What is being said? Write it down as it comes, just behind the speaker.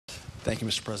Thank you,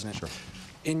 Mr. President. Sure.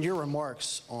 In your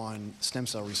remarks on stem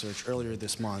cell research earlier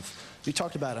this month, you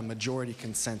talked about a majority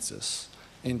consensus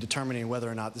in determining whether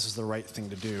or not this is the right thing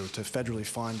to do, to federally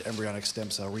fund embryonic stem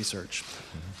cell research.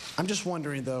 I'm just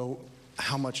wondering, though,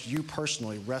 how much you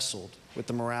personally wrestled with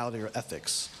the morality or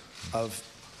ethics of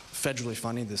federally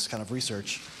funding this kind of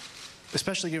research,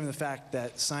 especially given the fact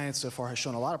that science so far has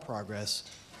shown a lot of progress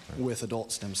with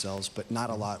adult stem cells, but not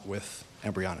a lot with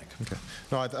embryonic. Okay.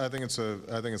 No, I think it's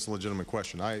a legitimate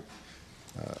question. I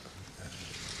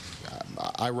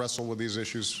wrestle with these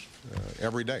issues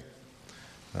every day.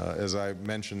 As I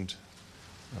mentioned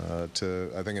I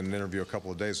think in an interview a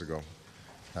couple of days ago,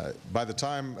 by the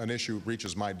time an issue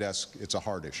reaches my desk, it's a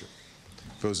hard issue.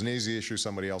 If it was an easy issue,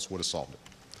 somebody else would have solved it,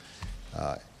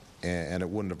 and it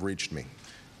wouldn't have reached me.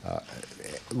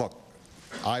 Look,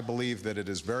 I believe that it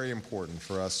is very important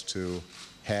for us to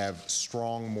have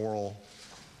strong moral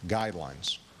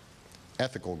guidelines,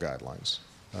 ethical guidelines,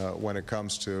 when it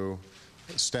comes to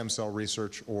stem cell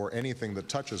research or anything that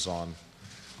touches on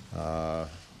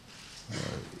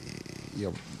the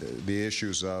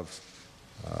issues of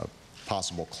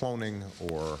possible cloning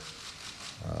or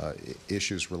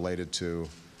issues related to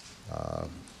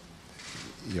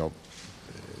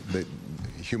the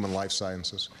human life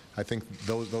sciences. I think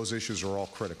those issues are all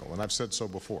critical, and I've said so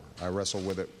before. I wrestle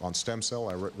with it on stem cell.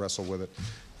 I wrestle with it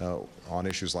on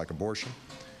issues like abortion.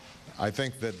 I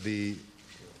think that the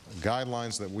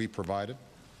guidelines that we provided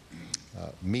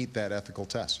meet that ethical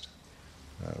test.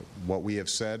 What we have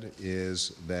said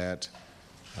is that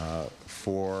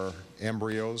for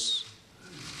embryos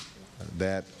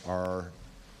that are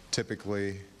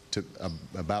typically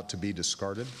about to be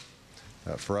discarded,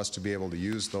 for us to be able to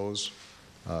use those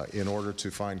in order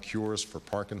to find cures for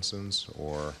Parkinson's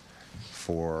or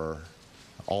for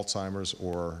Alzheimer's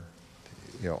or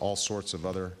all sorts of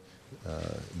other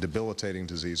debilitating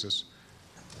diseases,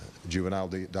 juvenile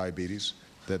diabetes,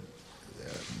 that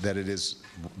it is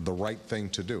the right thing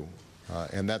to do.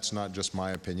 And that's not just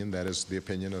my opinion, that is the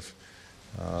opinion of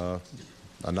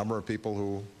a number of people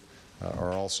who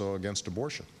are also against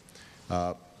abortion.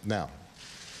 Now,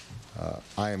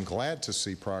 I am glad to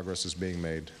see progress is being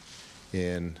made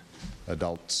in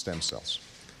adult stem cells.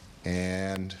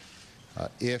 And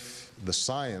if the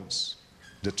science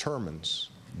determines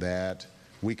that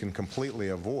we can completely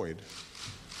avoid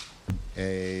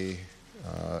a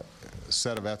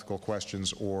set of ethical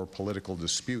questions or political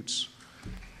disputes,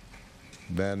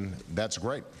 then that's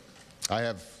great. I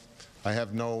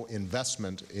have no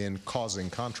investment in causing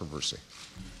controversy.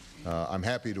 I'm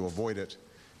happy to avoid it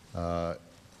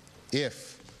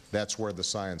if that's where the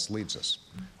science leads us.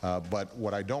 But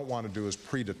what I don't want to do is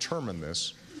predetermine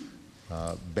this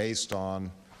based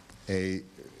on a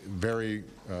very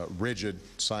rigid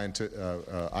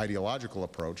ideological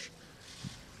approach,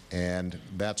 and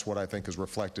that's what I think is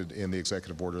reflected in the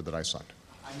executive order that I signed.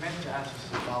 I meant to ask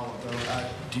you a follow-up, though.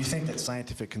 Do you think that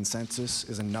scientific consensus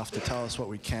is enough to tell us what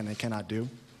we can and cannot do?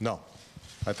 No.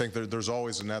 I think there's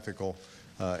always an ethical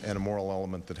and a moral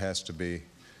element that has to be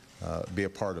a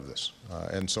part of this.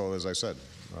 And so, as I said,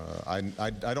 I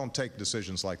don't take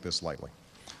decisions like this lightly.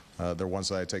 They're ones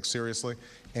that I take seriously,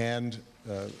 and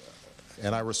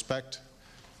I respect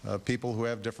people who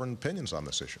have different opinions on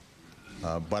this issue.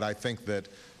 But I think that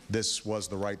this was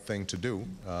the right thing to do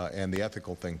and the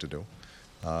ethical thing to do.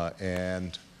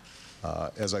 And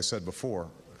as I said before,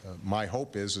 my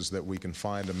hope is that we can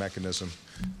find a mechanism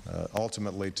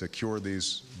ultimately to cure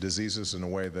these diseases in a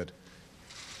way that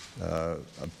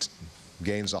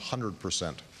gains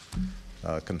 100%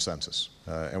 consensus.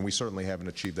 And we certainly haven't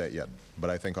achieved that yet. But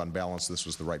I think on balance, this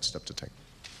was the right step to take.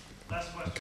 Last question.